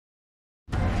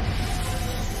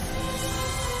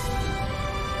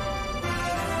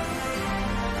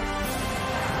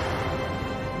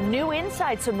New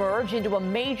insights emerge into a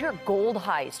major gold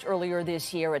heist earlier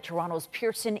this year at Toronto's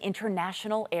Pearson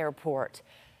International Airport.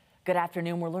 Good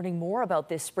afternoon. We're learning more about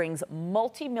this spring's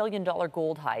multi-million-dollar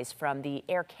gold heist from the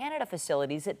Air Canada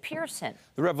facilities at Pearson.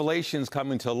 The revelations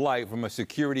coming to light from a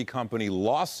security company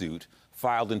lawsuit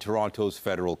filed in Toronto's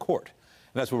federal court.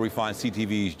 And that's where we find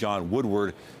CTV's John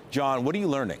Woodward. John, what are you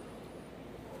learning?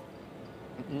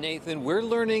 Nathan, we're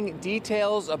learning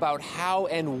details about how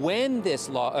and when this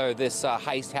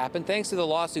heist happened, thanks to the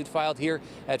lawsuit filed here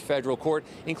at federal court,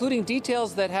 including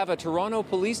details that have a Toronto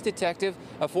police detective,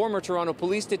 a former Toronto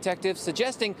police detective,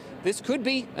 suggesting this could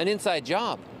be an inside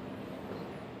job.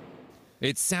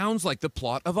 It sounds like the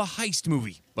plot of a heist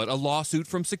movie, but a lawsuit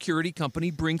from security company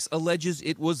Brinks alleges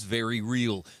it was very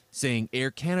real, saying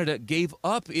Air Canada gave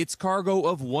up its cargo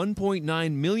of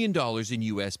 $1.9 million in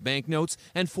U.S. banknotes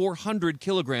and 400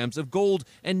 kilograms of gold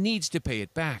and needs to pay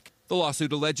it back. The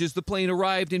lawsuit alleges the plane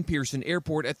arrived in Pearson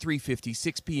Airport at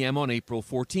 3:56 p.m. on April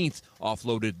 14th,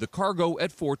 offloaded the cargo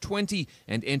at 4:20,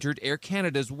 and entered Air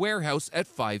Canada's warehouse at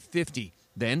 5:50.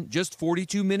 Then, just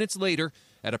 42 minutes later,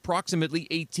 at approximately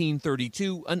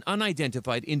 18:32, an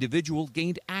unidentified individual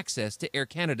gained access to Air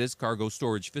Canada's cargo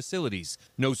storage facilities.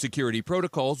 No security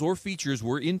protocols or features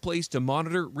were in place to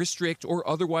monitor, restrict, or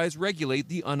otherwise regulate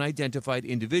the unidentified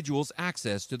individual's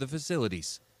access to the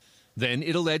facilities. Then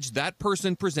it alleged that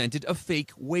person presented a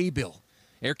fake waybill.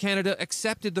 Air Canada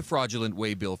accepted the fraudulent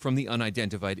waybill from the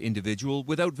unidentified individual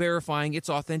without verifying its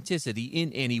authenticity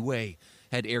in any way.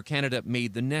 Had Air Canada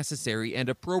made the necessary and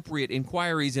appropriate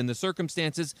inquiries in the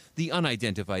circumstances, the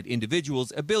unidentified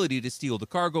individual's ability to steal the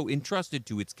cargo entrusted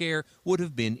to its care would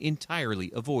have been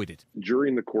entirely avoided.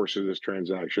 During the course of this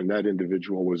transaction, that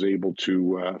individual was able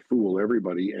to fool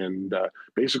everybody and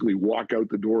basically walk out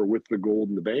the door with the gold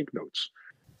and the banknotes.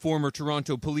 Former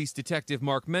Toronto police detective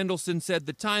Mark Mendelson said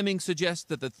the timing suggests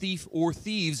that the thief or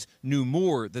thieves knew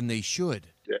more than they should.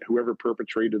 Whoever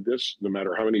perpetrated this, no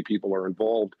matter how many people are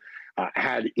involved,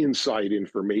 had inside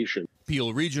information.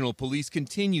 Peel Regional Police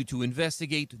continue to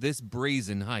investigate this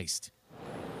brazen heist.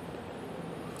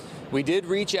 We did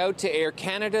reach out to Air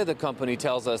Canada. The company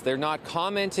tells us they're not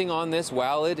commenting on this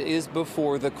while it is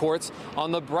before the courts.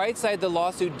 On the bright side, the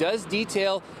lawsuit does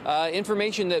detail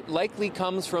information that likely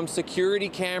comes from security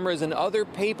cameras and other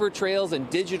paper trails and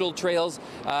digital trails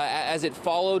as it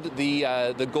followed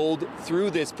the gold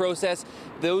through this process.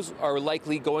 Those are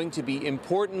likely going to be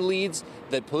important leads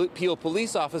that Peel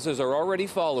police officers are already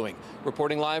following.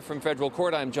 Reporting live from federal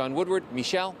court, I'm John Woodward.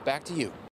 Michelle, back to you.